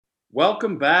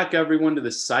Welcome back, everyone, to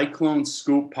the Cyclone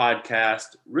Scoop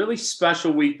podcast. Really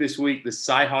special week this week, the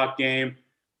CyHawk game.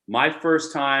 My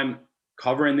first time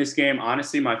covering this game.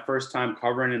 Honestly, my first time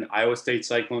covering an Iowa State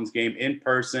Cyclones game in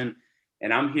person.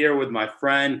 And I'm here with my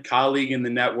friend, colleague in the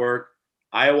network,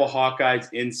 Iowa Hawkeyes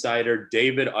insider,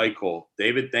 David Eickholt.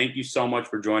 David, thank you so much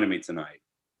for joining me tonight.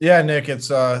 Yeah, Nick, it's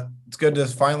good to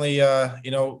finally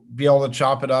be able to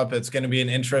chop it up. It's going to be an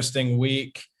interesting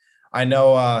week. I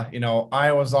know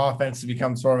Iowa's offense has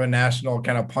become sort of a national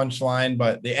kind of punchline,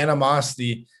 but the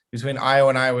animosity between Iowa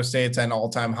and Iowa State's at an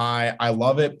all-time high. I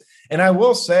love it. And I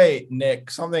will say,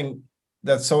 Nick, something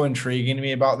that's so intriguing to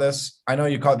me about this. I know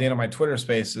you caught the end of my Twitter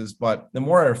spaces, but the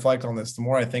more I reflect on this, the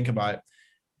more I think about it.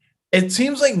 It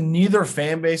seems like neither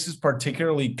fan base is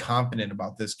particularly confident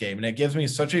about this game, and it gives me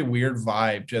such a weird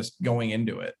vibe just going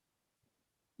into it.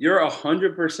 You're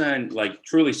 100% like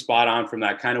truly spot on from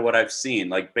that kind of what I've seen.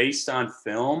 Like based on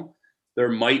film, there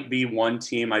might be one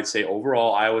team I'd say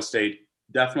overall Iowa State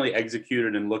definitely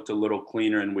executed and looked a little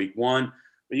cleaner in week one,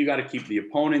 but you got to keep the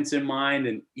opponents in mind.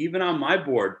 And even on my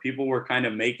board, people were kind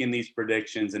of making these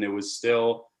predictions, and it was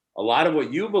still a lot of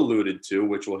what you've alluded to,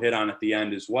 which we'll hit on at the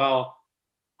end as well.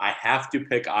 I have to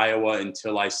pick Iowa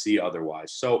until I see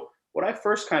otherwise. So what I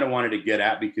first kind of wanted to get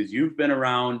at, because you've been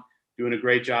around doing a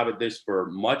great job at this for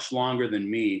much longer than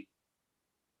me.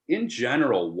 In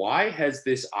general, why has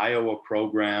this Iowa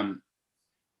program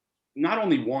not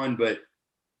only won, but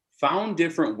found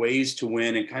different ways to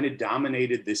win and kind of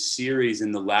dominated this series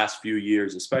in the last few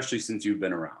years, especially since you've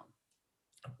been around?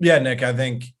 Yeah, Nick, I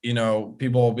think,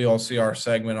 people will be able to see our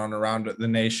segment on Around the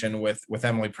Nation with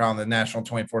Emily Proud, the national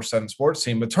 24/7 sports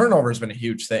team, but turnover has been a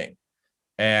huge thing.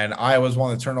 And Iowa's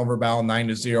won the turnover battle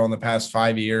 9-0 in the past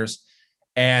 5 years.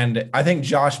 And I think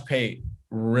Josh Pate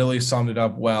really summed it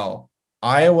up well.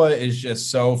 Iowa is just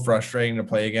so frustrating to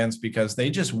play against because they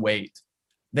just wait.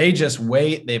 They just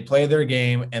wait, they play their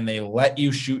game, and they let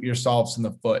you shoot yourselves in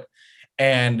the foot.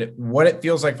 And what it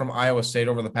feels like from Iowa State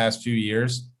over the past few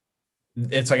years,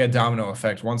 it's like a domino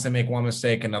effect. Once they make one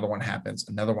mistake, another one happens,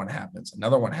 another one happens,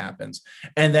 another one happens.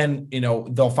 And then,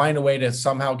 they'll find a way to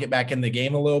somehow get back in the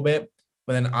game a little bit,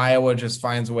 but then Iowa just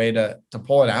finds a way to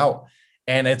pull it out.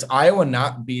 And it's Iowa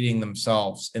not beating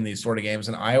themselves in these sort of games.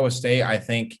 And Iowa State, I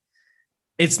think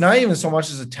it's not even so much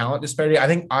as a talent disparity. I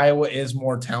think Iowa is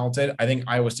more talented. I think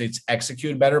Iowa State's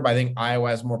executed better, but I think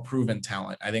Iowa has more proven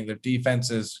talent. I think their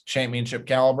defense is championship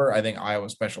caliber. I think Iowa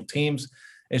special teams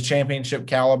is championship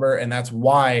caliber. And that's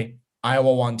why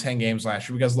Iowa won 10 games last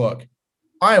year. Because look,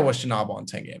 Iowa should not have won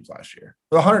 10 games last year.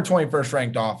 The 121st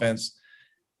ranked offense.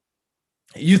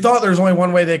 You thought there's only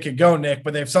one way they could go, Nick,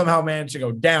 but they've somehow managed to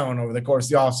go down over the course of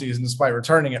the offseason despite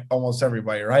returning it almost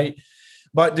everybody, right?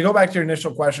 But to go back to your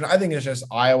initial question, I think it's just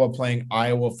Iowa playing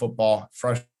Iowa football,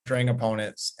 frustrating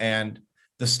opponents. And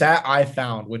the stat I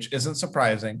found, which isn't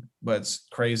surprising, but it's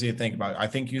crazy to think about. I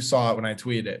think you saw it when I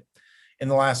tweeted it. In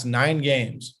the last 9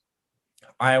 games,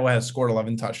 Iowa has scored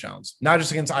 11 touchdowns, not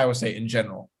just against Iowa State in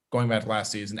general, going back to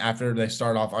last season, after they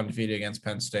start off undefeated against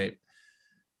Penn State.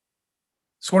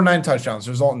 Scored 9 touchdowns,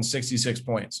 result in 66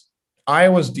 points.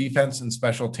 Iowa's defense and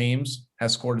special teams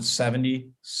has scored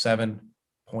 77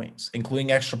 points,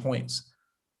 including extra points.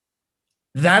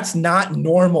 That's not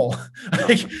normal.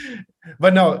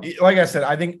 But no, like I said,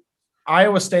 I think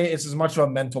Iowa State is as much of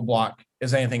a mental block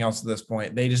as anything else at this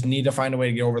point. They just need to find a way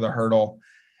to get over the hurdle.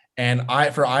 And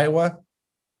for Iowa,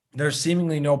 there's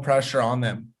seemingly no pressure on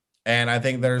them. And I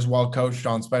think they're as well coached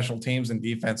on special teams and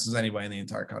defense as anybody in the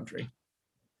entire country.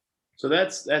 So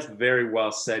that's very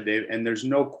well said, Dave. And there's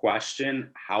no question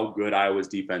how good Iowa's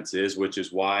defense is, which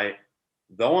is why,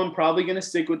 though I'm probably going to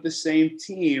stick with the same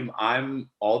team, I'm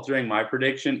altering my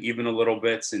prediction even a little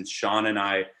bit since Sean and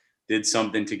I did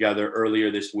something together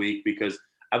earlier this week, because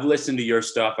I've listened to your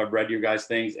stuff. I've read your guys'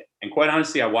 things. And quite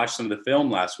honestly, I watched some of the film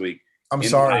last week. I'm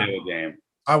sorry. The Iowa game.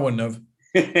 I wouldn't have.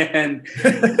 And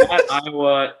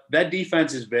Iowa, that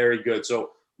defense is very good.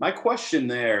 So my question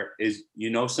there is,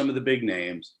 some of the big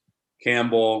names.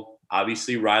 Campbell,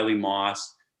 obviously Riley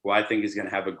Moss, who I think is going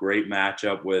to have a great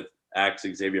matchup with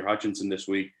Xavier Hutchinson this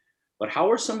week. But how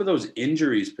are some of those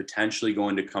injuries potentially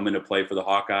going to come into play for the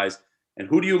Hawkeyes? And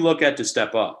who do you look at to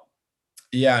step up?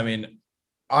 Yeah, I mean,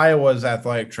 Iowa's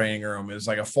athletic training room is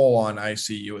like a full-on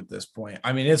ICU at this point.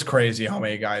 I mean, it's crazy how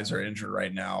many guys are injured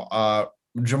right now.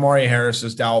 Jamari Harris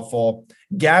is doubtful.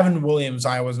 Gavin Williams,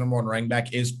 Iowa's number 1 running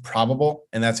back, is probable,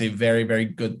 and that's a very, very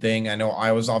good thing. I know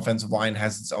Iowa's offensive line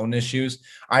has its own issues.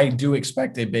 I do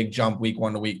expect a big jump week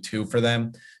 1 to week 2 for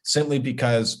them, simply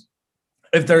because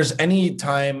if there's any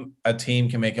time a team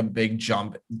can make a big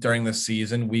jump during the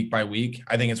season, week by week,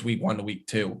 I think it's week 1 to week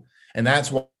 2. And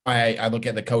that's why I look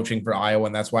at the coaching for Iowa,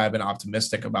 and that's why I've been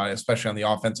optimistic about it, especially on the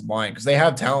offensive line, because they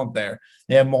have talent there.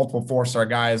 They have multiple four-star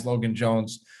guys. Logan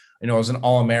Jones, is an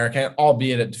All-American,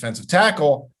 albeit at defensive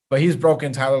tackle, but he's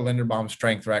broken Tyler Linderbaum's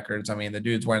strength records. I mean, the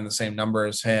dude's wearing the same number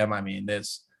as him. I mean,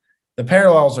 the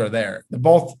parallels are there.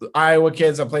 Both Iowa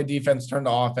kids that play defense turn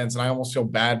to offense, and I almost feel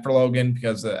bad for Logan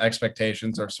because the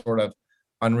expectations are sort of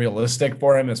unrealistic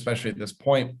for him, especially at this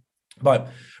point. But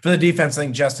for the defense, I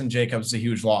think Justin Jacobs is a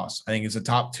huge loss. I think he's a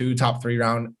top 2, top 3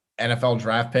 round NFL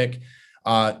draft pick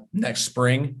next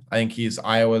spring. I think he's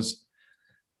Iowa's,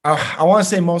 I want to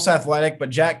say most athletic, but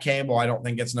Jack Campbell, I don't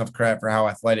think gets enough credit for how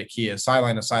athletic he is.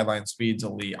 Sideline to sideline speed's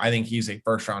elite. I think he's a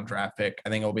first round draft pick. I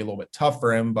think it'll be a little bit tough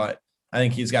for him, but I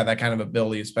think he's got that kind of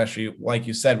ability, especially like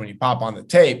you said, when you pop on the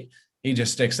tape, he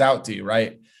just sticks out to you,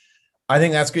 right? I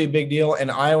think that's going to be a big deal.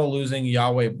 And Iowa losing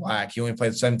Yahweh Black. He only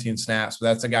played 17 snaps, but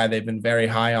that's a guy they've been very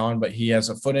high on, but he has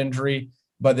a foot injury.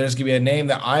 But there's going to be a name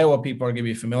that Iowa people are going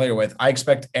to be familiar with. I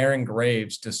expect Aaron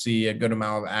Graves to see a good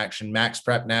amount of action. Max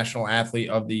Prep National Athlete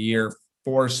of the Year,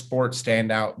 4 sports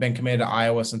standout, been committed to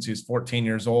Iowa since he was 14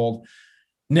 years old.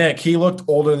 Nick, he looked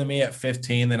older than me at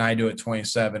 15 than I do at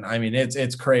 27. I mean,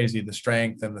 it's crazy, the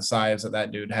strength and the size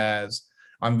that dude has.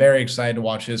 I'm very excited to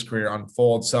watch his career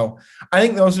unfold. So I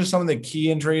think those are some of the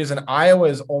key injuries. And Iowa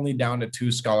is only down to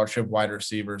 2 scholarship wide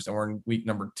receivers, and we're in week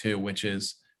number 2, which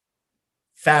is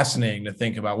fascinating to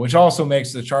think about, which also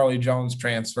makes the Charlie Jones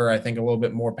transfer, I think, a little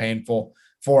bit more painful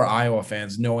for Iowa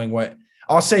fans, knowing what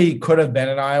I'll say he could have been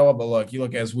at Iowa. But look, you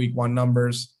look at his week 1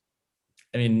 numbers.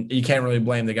 I mean, you can't really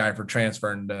blame the guy for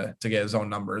transferring to get his own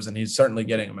numbers, and he's certainly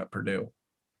getting them at Purdue.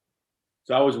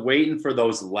 So I was waiting for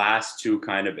those last 2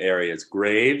 kind of areas,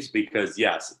 Graves, because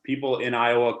yes, people in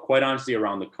Iowa, quite honestly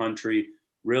around the country,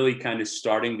 really kind of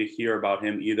starting to hear about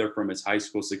him either from his high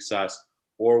school success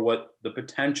or what the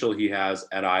potential he has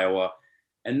at Iowa.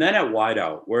 And then at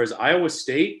wideout, whereas Iowa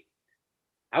State,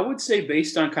 I would say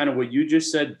based on kind of what you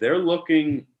just said, they're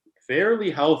looking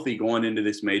fairly healthy going into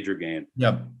this major game.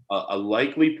 Yep. A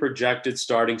likely projected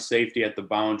starting safety at the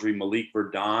boundary, Malik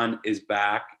Verdon, is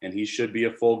back, and he should be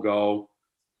a full go.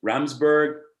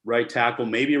 Remsburg, right tackle,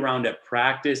 maybe around at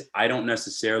practice. I don't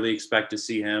necessarily expect to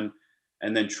see him.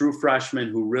 And then true freshman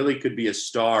who really could be a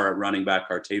star at running back,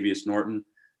 Artavius Norton.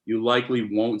 You likely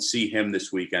won't see him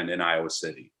this weekend in Iowa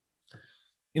City.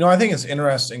 I think it's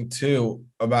interesting too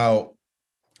about,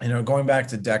 going back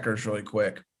to Deckers really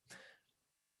quick.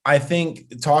 I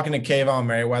think talking to Kayvon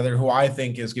Merriweather, who I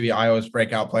think is going to be Iowa's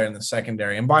breakout player in the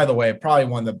secondary. And by the way, probably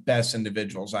one of the best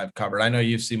individuals I've covered. I know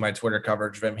you've seen my Twitter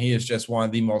coverage of him. He is just one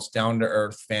of the most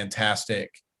down-to-earth, fantastic,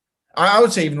 I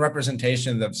would say even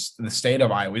representation of the state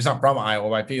of Iowa. He's not from Iowa,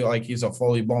 but I feel like he's a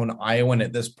fully blown Iowan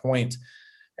at this point.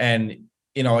 And,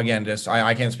 again, just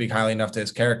I can't speak highly enough to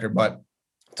his character, but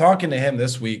talking to him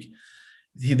this week,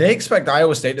 they expect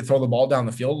Iowa State to throw the ball down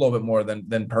the field a little bit more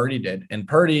than Purdy did. And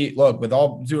Purdy, look, with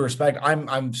all due respect,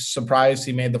 I'm surprised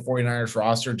he made the 49ers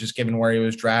roster just given where he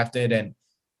was drafted and,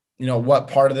 what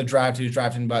part of the draft he was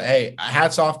drafted. But, hey,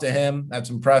 hats off to him. That's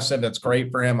impressive. That's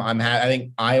great for him. I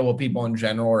think Iowa people in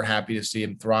general are happy to see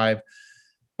him thrive.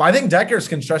 But I think Deckers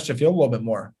can stretch the field a little bit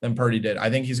more than Purdy did. I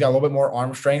think he's got a little bit more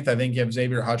arm strength. I think you have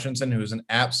Xavier Hutchinson, who's an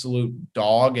absolute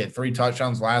dog at 3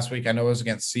 touchdowns last week. I know it was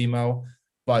against SEMO.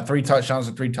 But 3 touchdowns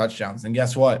and 3 touchdowns. And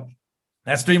guess what?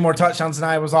 That's 3 more touchdowns than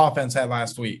Iowa's offense had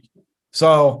last week.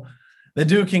 So the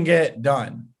dude can get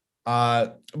done.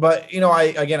 But,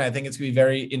 I think it's going to be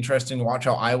very interesting to watch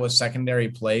how Iowa's secondary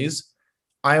plays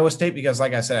Iowa State because,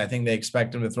 like I said, I think they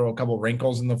expect him to throw a couple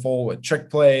wrinkles in the full with trick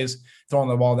plays, throwing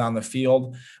the ball down the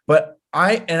field. But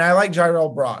I like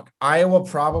Jairell Brock. Iowa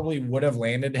probably would have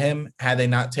landed him had they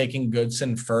not taken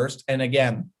Goodson first. And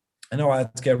again, I know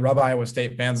that's going to rub Iowa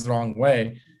State fans the wrong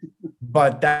way,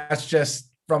 but that's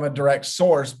just from a direct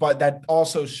source. But that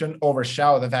also shouldn't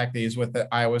overshadow the fact that he's with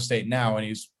the Iowa State now, and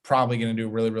he's probably going to do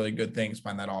really, really good things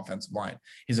behind that offensive line.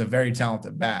 He's a very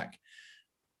talented back.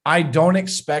 I don't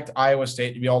expect Iowa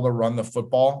State to be able to run the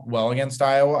football well against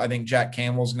Iowa. I think Jack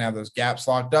Campbell's going to have those gaps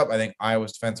locked up. I think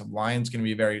Iowa's defensive line is going to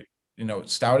be very,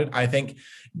 stouted. I think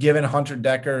given Hunter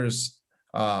Decker's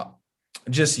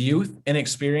just youth and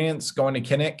experience going to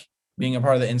Kinnick, being a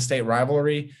part of the in-state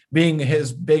rivalry, being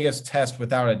his biggest test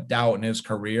without a doubt in his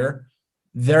career,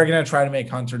 they're going to try to make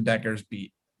Hunter Deckers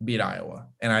beat Iowa.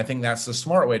 And I think that's the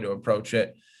smart way to approach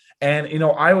it. And,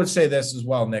 I would say this as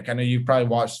well, Nick. I know you probably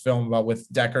watched film about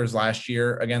with Deckers last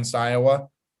year against Iowa.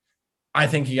 I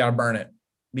think you got to burn it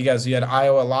because you had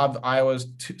Iowa, a lot of Iowa's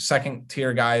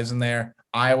second-tier guys in there.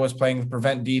 Iowa's playing the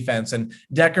prevent defense, and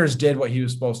Deckers did what he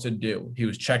was supposed to do. He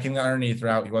was checking the underneath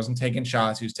route. He wasn't taking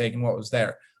shots. He was taking what was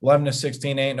there.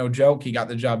 11-16 ain't no joke. He got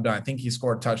the job done. I think he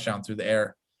scored a touchdown through the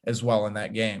air as well in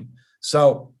that game.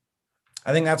 So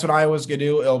I think that's what Iowa's going to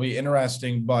do. It'll be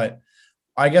interesting, but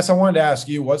I guess I wanted to ask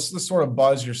you, what's the sort of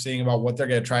buzz you're seeing about what they're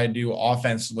going to try to do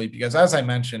offensively? Because as I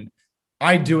mentioned,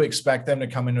 I do expect them to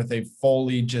come in with a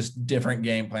fully just different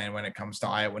game plan when it comes to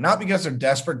Iowa, not because they're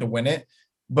desperate to win it,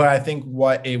 but I think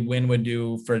what a win would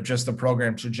do for just the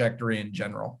program trajectory in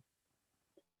general.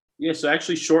 Yeah, so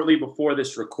actually shortly before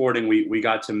this recording, we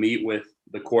got to meet with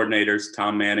the coordinators,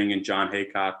 Tom Manning and John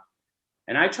Eickholt.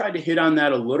 And I tried to hit on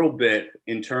that a little bit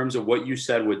in terms of what you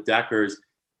said with Deckers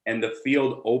and the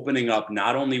field opening up,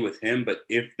 not only with him, but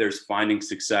if there's finding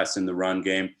success in the run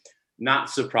game. Not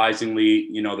surprisingly,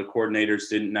 the coordinators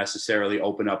didn't necessarily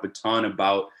open up a ton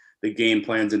about the game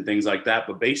plans and things like that.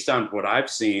 But based on what I've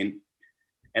seen,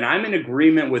 and I'm in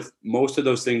agreement with most of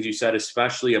those things you said,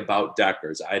 especially about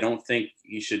Deckers. I don't think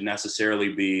he should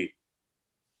necessarily be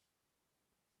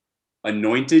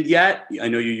anointed yet. I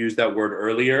know you used that word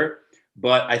earlier,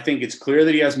 but I think it's clear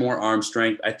that he has more arm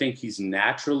strength. I think he's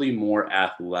naturally more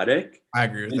athletic. I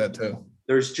agree with that too.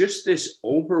 There's just this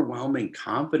overwhelming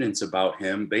confidence about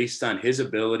him based on his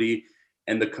ability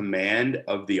and the command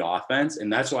of the offense.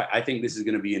 And that's why I think this is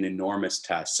going to be an enormous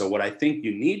test. So what I think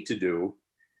you need to do,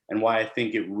 and why I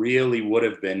think it really would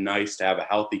have been nice to have a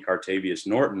healthy Cartavius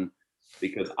Norton,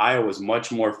 because Iowa's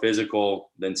much more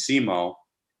physical than SEMO,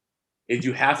 is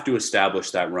you have to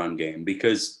establish that run game.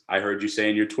 Because I heard you say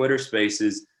in your Twitter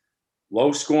spaces,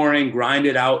 low scoring, grind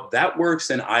it out, that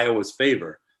works in Iowa's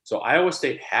favor. So Iowa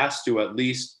State has to at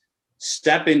least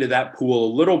step into that pool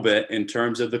a little bit in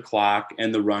terms of the clock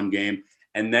and the run game,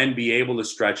 and then be able to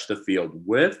stretch the field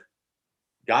with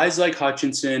guys like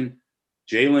Hutchinson,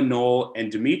 Jalen Knoll,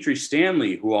 and Dimitri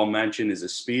Stanley, who I'll mention is a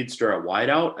speedster at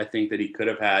wideout. I think that he could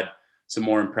have had some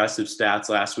more impressive stats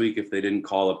last week if they didn't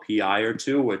call a PI or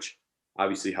two, which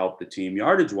obviously helped the team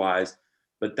yardage-wise.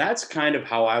 But that's kind of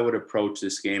how I would approach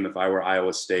this game if I were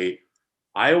Iowa State.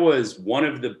 Iowa is one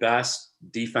of the best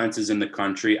defenses in the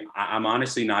country. I'm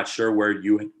honestly not sure where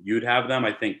you'd have them.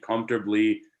 I think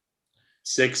comfortably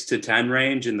 6 to 10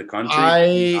 range in the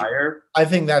country. I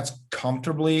think that's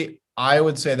comfortably. I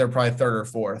would say they're probably third or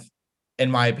fourth,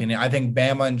 in my opinion. I think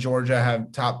Bama and Georgia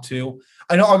have top two.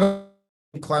 I know I'll go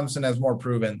Clemson has more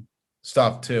proven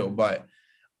stuff too, but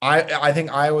I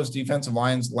think Iowa's defensive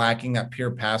line's lacking that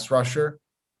pure pass rusher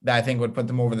that I think would put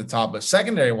them over the top. But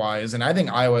secondary wise, and I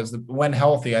think when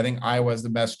healthy, I think Iowa's the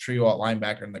best trio at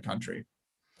linebacker in the country.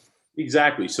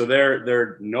 Exactly. So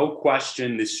they're no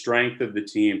question the strength of the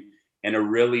team and a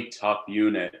really tough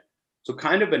unit. So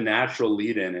kind of a natural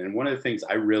lead in. And one of the things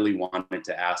I really wanted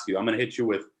to ask you, I'm going to hit you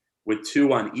with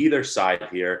two on either side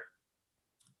here.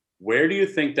 Where do you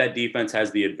think that defense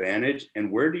has the advantage?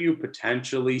 And where do you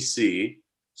potentially see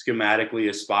schematically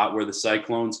a spot where the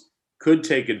Cyclones could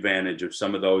take advantage of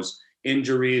some of those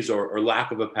injuries or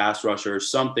lack of a pass rusher or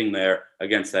something there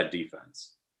against that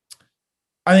defense?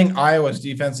 I think Iowa's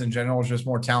defense in general is just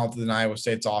more talented than Iowa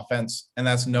State's offense, and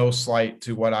that's no slight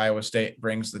to what Iowa State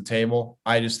brings to the table.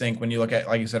 I just think when you look at,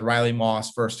 like you said, Riley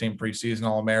Moss, first-team preseason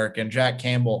All-American, Jack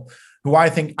Campbell, who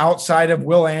I think outside of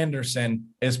Will Anderson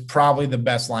is probably the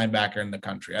best linebacker in the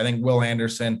country. I think Will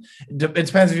Anderson, it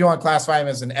depends if you want to classify him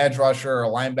as an edge rusher or a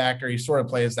linebacker. He sort of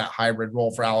plays that hybrid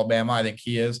role for Alabama. I think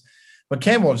he is. But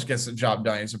Campbell just gets the job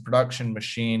done. He's a production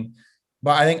machine.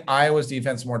 But I think Iowa's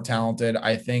defense is more talented.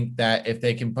 I think that if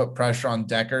they can put pressure on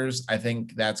Deckers, I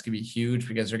think that's going to be huge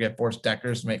because they're going to force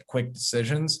Deckers to make quick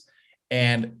decisions.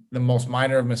 And the most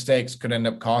minor of mistakes could end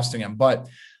up costing him. But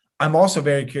I'm also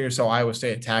very curious how Iowa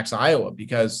State attacks Iowa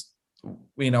because,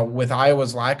 with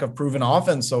Iowa's lack of proven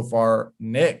offense so far,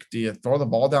 Nick, do you throw the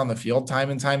ball down the field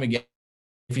time and time again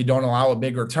if you don't allow a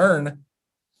big return?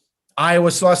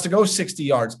 Iowa still has to go 60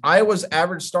 yards. Iowa's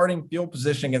average starting field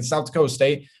position against South Dakota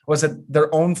State was at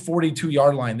their own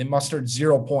 42-yard line. They mustered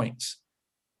 0 points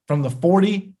from the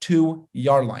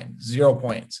 42-yard line, 0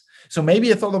 points. So maybe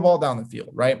you throw the ball down the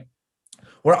field, right?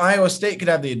 Where Iowa State could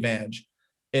have the advantage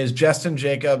is Justin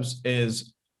Jacobs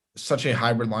is such a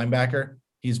hybrid linebacker.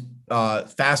 He's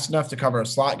fast enough to cover a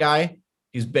slot guy.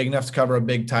 He's big enough to cover a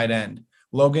big tight end.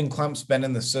 Logan Klump's been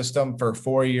in the system for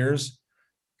 4 years.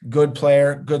 Good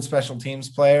player, good special teams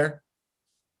player.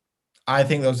 I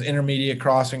think those intermediate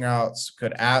crossing routes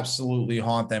could absolutely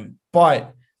haunt them.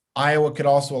 But Iowa could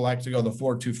also elect to go the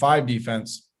 4-2-5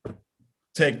 defense,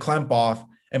 take Klemp off,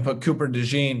 and put Cooper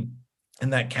DeJean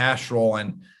in that cash role.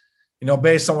 And,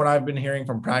 based on what I've been hearing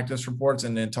from practice reports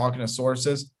and then talking to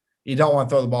sources, you don't want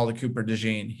to throw the ball to Cooper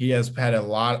DeJean. He has had a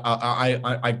lot.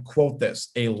 I quote this,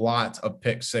 a lot of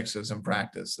pick sixes in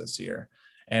practice this year.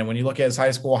 And when you look at his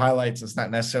high school highlights, it's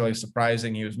not necessarily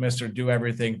surprising. He was Mr. Do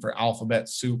Everything for Alphabet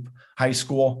Soup High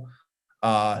School.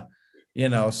 So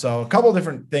a couple of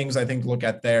different things I think to look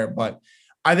at there. But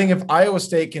I think if Iowa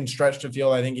State can stretch the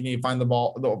field, I think you need to find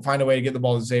a way to get the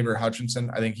ball to Xavier Hutchinson.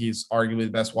 I think he's arguably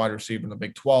the best wide receiver in the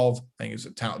Big 12. I think he's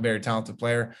a very talented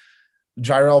player.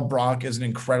 Jairell Brock is an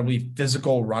incredibly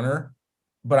physical runner,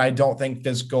 but I don't think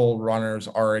physical runners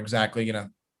are exactly going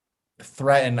to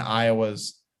threaten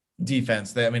Iowa's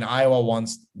defense. Iowa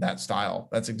wants that style.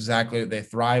 That's exactly what they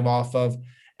thrive off of.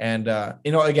 And,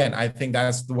 again, I think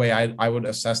that's the way I would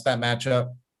assess that matchup.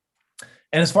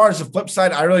 And as far as the flip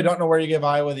side, I really don't know where you give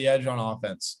Iowa the edge on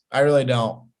offense. I really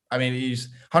don't. He's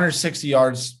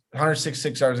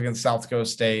 166 yards against South Dakota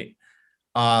State.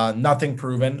 Nothing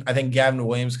proven. I think Gavin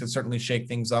Williams could certainly shake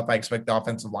things up. I expect the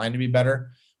offensive line to be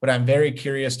better, but I'm very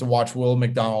curious to watch Will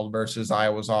McDonald versus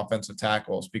Iowa's offensive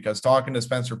tackles, because talking to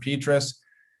Spencer Petras,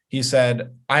 he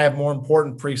said, I have more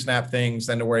important pre-snap things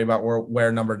than to worry about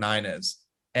where number 9 is.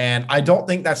 And I don't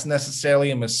think that's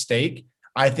necessarily a mistake.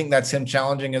 I think that's him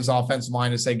challenging his offensive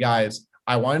line to say, guys,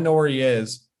 I want to know where he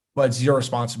is, but it's your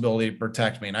responsibility to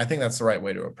protect me. And I think that's the right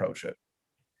way to approach it.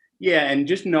 Yeah, and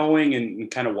just knowing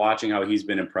and kind of watching how he's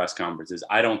been in press conferences,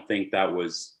 I don't think that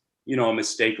was, a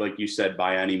mistake, like you said,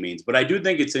 by any means. But I do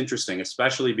think it's interesting,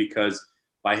 especially because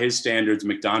by his standards,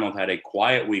 McDonald had a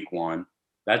quiet week 1.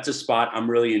 That's a spot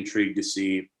I'm really intrigued to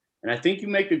see. And I think you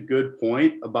make a good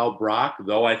point about Brock,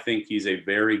 though I think he's a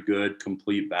very good,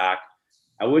 complete back.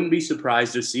 I wouldn't be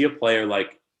surprised to see a player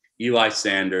like Eli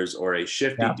Sanders or a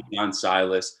shifty Deion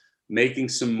Silas making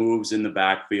some moves in the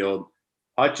backfield.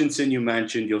 Hutchinson, you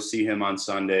mentioned, you'll see him on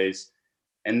Sundays.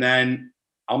 And then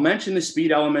I'll mention the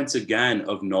speed elements again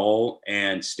of Knoll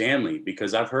and Stanley,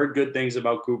 because I've heard good things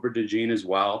about Cooper DeJean as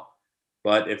well.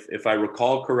 But if I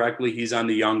recall correctly, he's on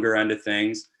the younger end of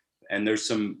things. And there's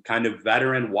some kind of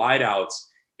veteran wideouts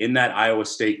in that Iowa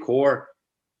State core.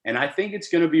 And I think it's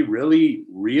going to be really,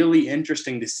 really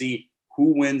interesting to see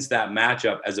who wins that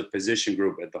matchup as a position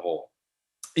group at the whole.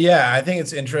 Yeah, I think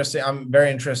it's interesting. I'm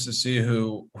very interested to see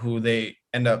who they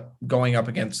end up going up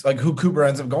against, like who Cooper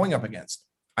ends up going up against.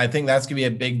 I think that's going to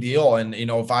be a big deal. And,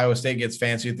 if Iowa State gets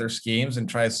fancy with their schemes and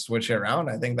tries to switch it around,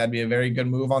 I think that'd be a very good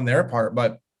move on their part.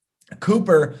 But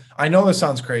Cooper, I know this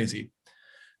sounds crazy.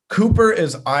 Cooper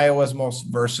is Iowa's most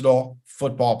versatile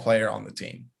football player on the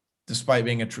team, despite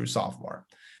being a true sophomore.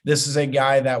 This is a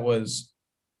guy that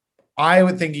I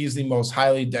would think he's the most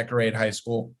highly decorated high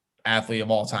school athlete of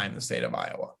all time in the state of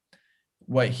Iowa.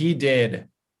 What he did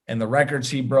and the records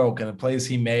he broke and the plays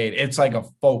he made, it's like a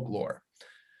folklore.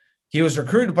 He was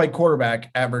recruited to play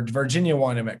quarterback. Virginia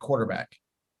wanted him at quarterback.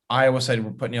 Iowa said,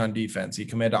 we're putting you on defense. He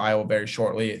committed to Iowa very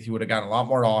shortly. He would have gotten a lot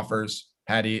more offers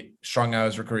had he strung out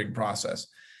his recruiting process.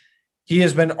 He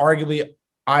has been arguably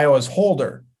Iowa's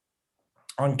holder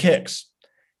on kicks.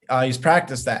 He's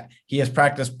practiced that. He has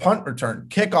practiced punt return,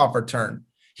 kickoff return.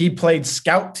 He played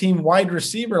scout team wide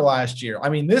receiver last year.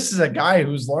 This is a guy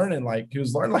who's learning like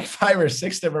 5 or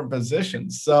 6 different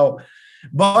positions. So,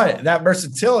 but that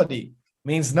versatility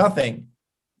means nothing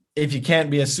if you can't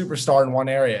be a superstar in one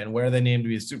area. And where they need him to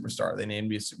be a superstar, they need him to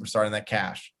be a superstar in that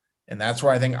cash. And that's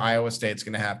where I think Iowa State's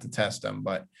going to have to test him.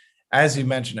 But as you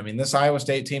mentioned, this Iowa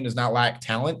State team does not lack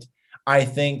talent. I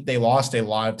think they lost a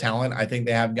lot of talent. I think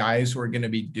they have guys who are going to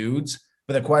be dudes.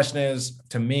 But the question is,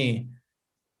 to me,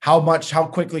 how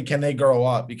quickly can they grow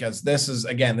up? Because this is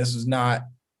not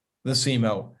the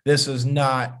SEMO. This is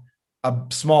not a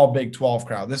small Big 12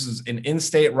 crowd. This is an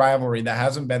in-state rivalry that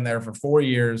hasn't been there for 4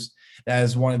 years. That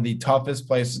is one of the toughest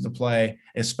places to play,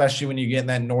 especially when you get in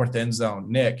that north end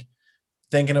zone. Nick,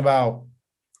 thinking about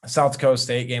South Dakota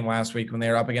State game last week when they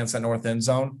were up against that north end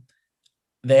zone,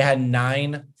 they had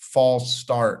 9 false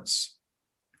starts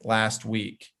last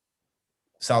week.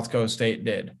 South Dakota State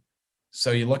did.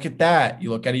 So you look at that. You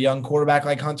look at a young quarterback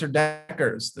like Hunter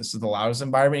Deckers. This is the loudest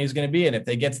environment he's going to be in. If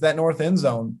they get to that north end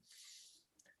zone,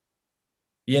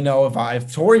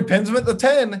 if Torrey pins him at the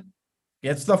 10,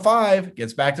 gets the 5,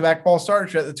 gets back-to-back ball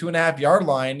starts at the 2.5-yard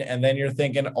line, and then you're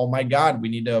thinking, oh, my God, we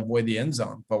need to avoid the end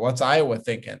zone. But what's Iowa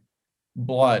thinking?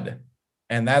 Blood.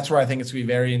 And that's where I think it's going to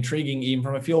be very intriguing, even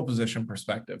from a field position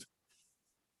perspective.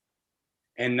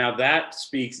 And now that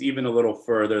speaks even a little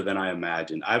further than I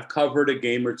imagined. I've covered a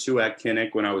game or two at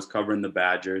Kinnick when I was covering the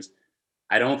Badgers.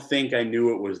 I don't think I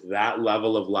knew it was that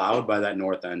level of loud by that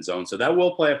north end zone. So that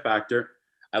will play a factor.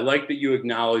 I like that you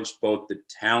acknowledged both the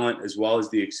talent as well as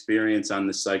the experience on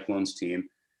the Cyclones team,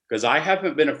 because I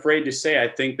haven't been afraid to say I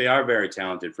think they are very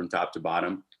talented from top to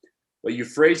bottom. but you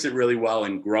phrased it really well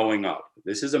in growing up.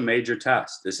 This is a major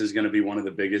test. This is going to be one of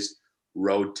the biggest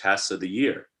road tests of the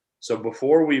year. So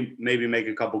before we maybe make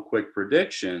a couple quick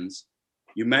predictions,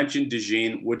 you mentioned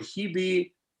DeJean. Would he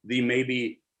be the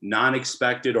maybe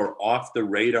non-expected or off the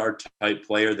radar type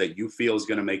player that you feel is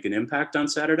going to make an impact on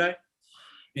Saturday?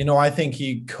 I think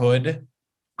he could.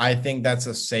 I think that's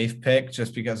a safe pick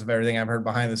just because of everything I've heard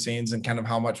behind the scenes and kind of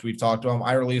how much we've talked to him.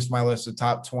 I released my list of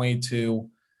top 22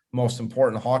 most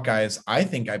important Hawkeyes. I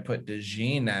think I put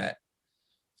DeJean at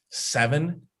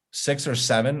 6 or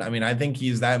 7. I mean, I think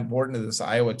he's that important to this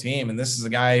Iowa team. And this is a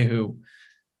guy who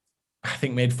I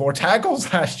think made 4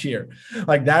 tackles last year.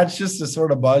 Like, that's just the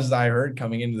sort of buzz that I heard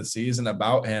coming into the season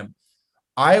about him.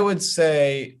 I would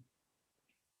say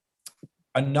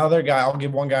another guy, I'll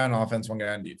give one guy on offense, one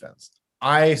guy on defense.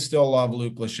 I still love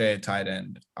Luke Lachey, tight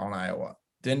end on Iowa.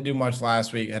 Didn't do much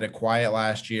last week, had a quiet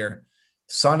last year.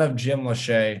 Son of Jim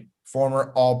Lachey,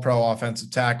 former All-Pro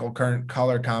offensive tackle, current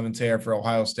color commentator for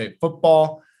Ohio State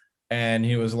football, and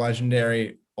he was a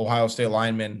legendary Ohio State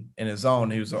lineman in his own.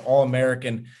 He was an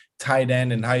All-American tight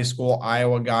end in high school.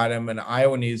 Iowa got him, and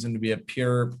Iowa needs him to be a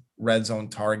pure red zone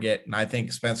target. And I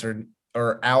think Spencer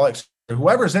or Alex or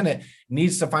whoever's in it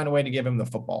needs to find a way to give him the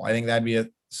football. I think that'd be a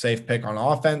safe pick on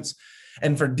offense.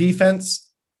 And for defense,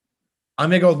 I'm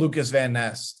going to go with Lucas Van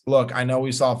Ness. Look, I know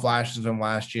we saw flashes of him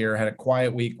last year, had a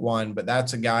quiet week 1, but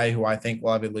that's a guy who I think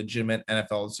will have a legitimate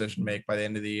NFL decision to make by the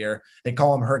end of the year. They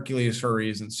call him Hercules for a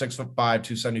reason. 6'5",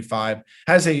 275,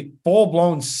 has a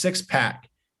full-blown six-pack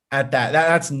at that.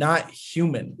 That's not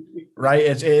human, right?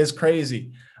 It is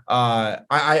crazy.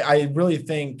 I really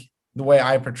think the way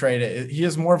I portrayed it, he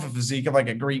has more of a physique of like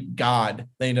a Greek god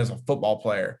than he does a football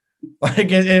player. Like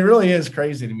it really is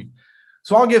crazy to me.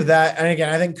 So I'll give that. And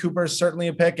again, I think Cooper is certainly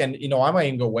a pick. And, I might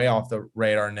even go way off the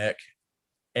radar, Nick.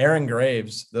 Aaron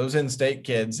Graves, those in-state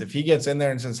kids, if he gets in there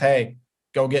and says, hey,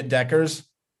 go get Deckers,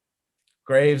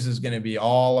 Graves is going to be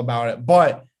all about it.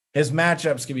 But his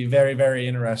matchups can be very, very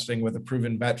interesting with a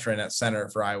proven veteran at center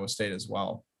for Iowa State as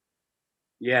well.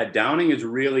 Yeah, Downing is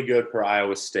really good for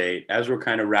Iowa State. As we're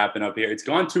kind of wrapping up here, it's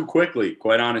gone too quickly,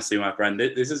 quite honestly, my friend.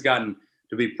 This has gotten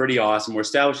to be pretty awesome. We're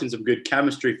establishing some good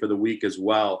chemistry for the week as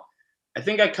well. I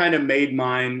think I kind of made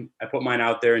mine. I put mine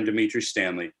out there in Dimitri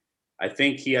Stanley. I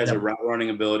think he has a route running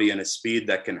ability and a speed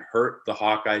that can hurt the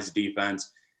Hawkeyes defense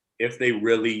if they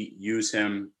really use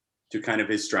him to kind of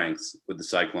his strengths with the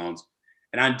Cyclones.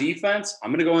 And on defense,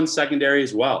 I'm going to go in secondary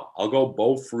as well. I'll go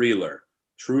Bo Freeler.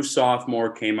 True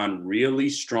sophomore, came on really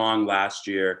strong last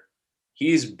year.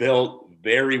 He's built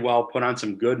very well, put on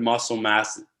some good muscle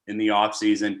mass in the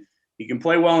offseason. He can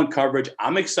play well in coverage.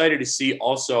 I'm excited to see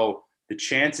also the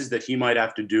chances that he might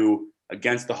have to do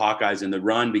against the Hawkeyes in the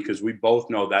run, because we both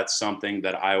know that's something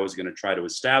that Iowa's going to try to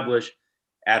establish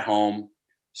at home.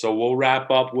 So we'll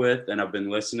wrap up with, and I've been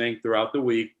listening throughout the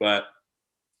week, but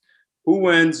who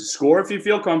wins? Score if you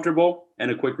feel comfortable,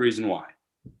 and a quick reason why.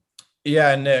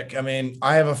 Yeah, Nick, I mean,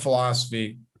 I have a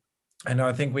philosophy. I know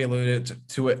I think we alluded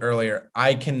to it earlier.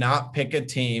 I cannot pick a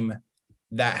team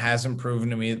that hasn't proven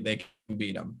to me that they can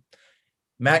beat them.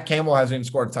 Matt Campbell hasn't even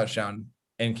scored a touchdown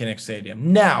in Kinnick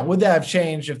Stadium. Now, would that have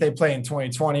changed if they play in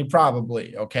 2020?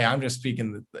 Probably. Okay, I'm just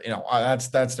speaking,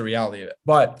 that's the reality of it.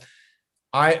 But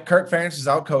Kirk Ferentz has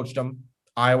outcoached them.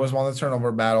 Iowa's won the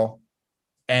turnover battle,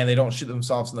 and they don't shoot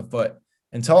themselves in the foot.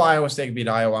 Until Iowa State beat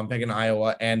Iowa, I'm picking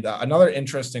Iowa. And another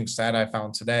interesting stat I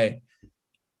found today,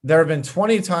 there have been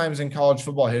 20 times in college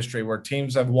football history where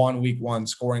teams have won week 1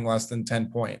 scoring less than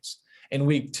 10 points. In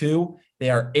week 2, they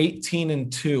are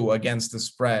 18-2 against the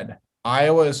spread.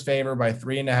 Iowa is favored by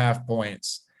 3.5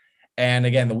 points. And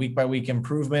again, the week-by-week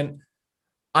improvement.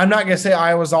 I'm not going to say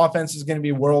Iowa's offense is going to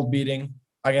be world-beating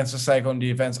against the Cyclone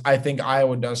defense. I think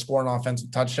Iowa does score an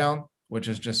offensive touchdown, which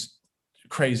is just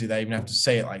crazy that I even have to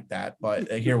say it like that,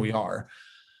 but here we are.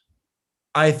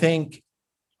 I think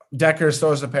Deckers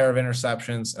throws a pair of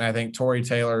interceptions, and I think Torrey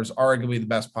Taylor is arguably the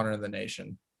best punter in the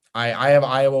nation. I have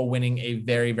Iowa winning a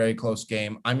very, very close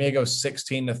game. I'm going to go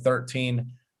 16-13.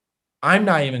 I'm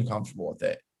not even comfortable with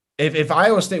it. If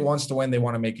Iowa State wants to win, they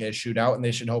want to make it a shootout, and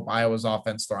they should hope Iowa's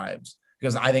offense thrives,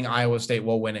 because I think Iowa State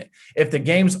will win it. If the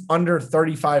game's under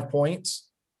 35 points,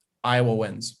 Iowa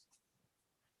wins.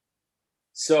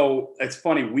 So it's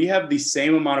funny. We have the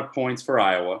same amount of points for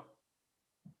Iowa.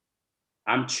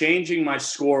 I'm changing my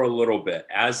score a little bit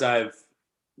as I've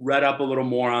read up a little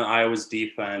more on Iowa's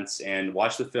defense and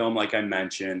watched the film, like I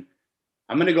mentioned.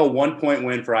 I'm going to go 1-point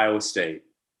win for Iowa State,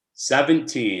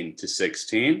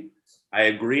 17-16. I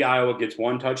agree Iowa gets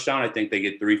 1 touchdown. I think they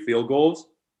get 3 field goals.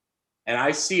 And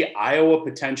I see Iowa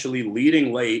potentially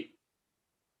leading late,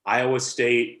 Iowa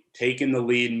State taking the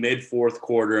lead mid-4th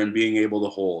quarter and being able to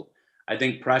hold. I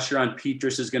think pressure on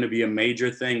Petrus is going to be a major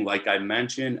thing. Like I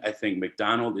mentioned, I think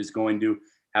McDonald is going to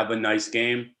have a nice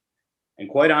game. And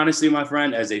quite honestly, my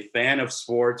friend, as a fan of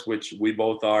sports, which we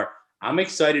both are, I'm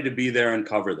excited to be there and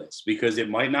cover this because it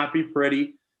might not be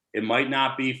pretty. It might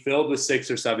not be filled with 6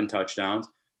 or 7 touchdowns,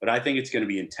 but I think it's going to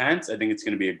be intense. I think it's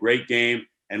going to be a great game,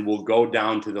 and we'll go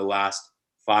down to the last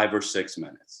 5 or 6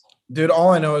 minutes. Dude, all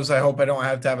I know is I hope I don't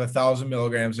have to have 1,000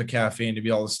 milligrams of caffeine to be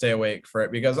able to stay awake for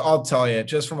it, because I'll tell you,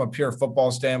 just from a pure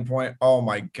football standpoint, oh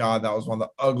my God, that was one of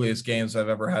the ugliest games I've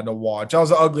ever had to watch. That was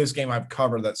the ugliest game I've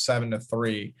covered, that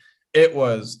 7-3. It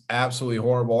was absolutely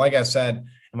horrible. Like I said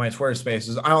in my Twitter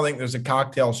spaces, I don't think there's a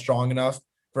cocktail strong enough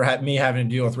for me having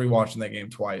to deal with rewatching that game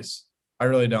twice. I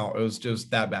really don't. It was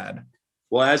just that bad.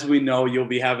 Well, as we know, you'll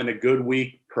be having a good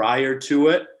week prior to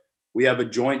it. We have a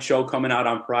joint show coming out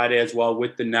on Friday as well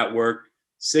with the network.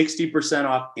 60%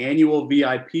 off annual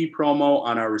VIP promo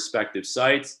on our respective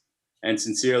sites. And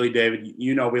sincerely, David,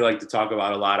 you know we like to talk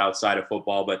about a lot outside of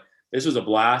football, but this was a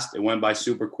blast. It went by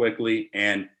super quickly,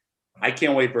 and I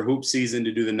can't wait for hoop season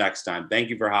to do the next time. Thank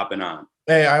you for hopping on.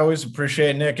 Hey, I always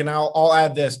appreciate it, Nick, and I'll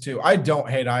add this too. I don't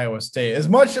hate Iowa State. As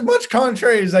much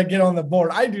contrary as I get on the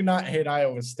board, I do not hate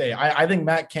Iowa State. I think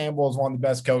Matt Campbell is one of the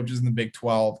best coaches in the Big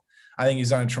 12. I think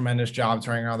he's done a tremendous job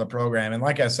turning around the program. And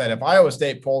like I said, if Iowa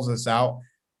State pulls this out,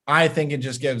 I think it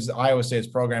just gives Iowa State's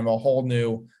program a whole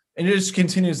new, and it just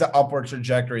continues the upward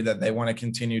trajectory that they want to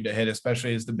continue to hit,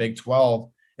 especially as the Big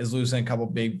 12 is losing a couple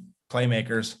big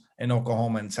playmakers in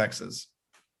Oklahoma and Texas.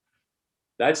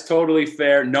 That's totally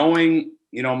fair. Knowing,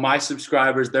 my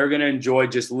subscribers, they're going to enjoy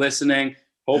just listening.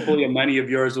 Hopefully many of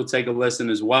yours will take a listen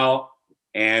as well.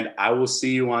 And I will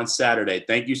see you on Saturday.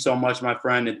 Thank you so much, my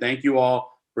friend. And thank you all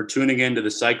for tuning in to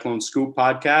the Cyclone Scoop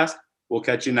podcast. We'll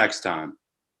catch you next time.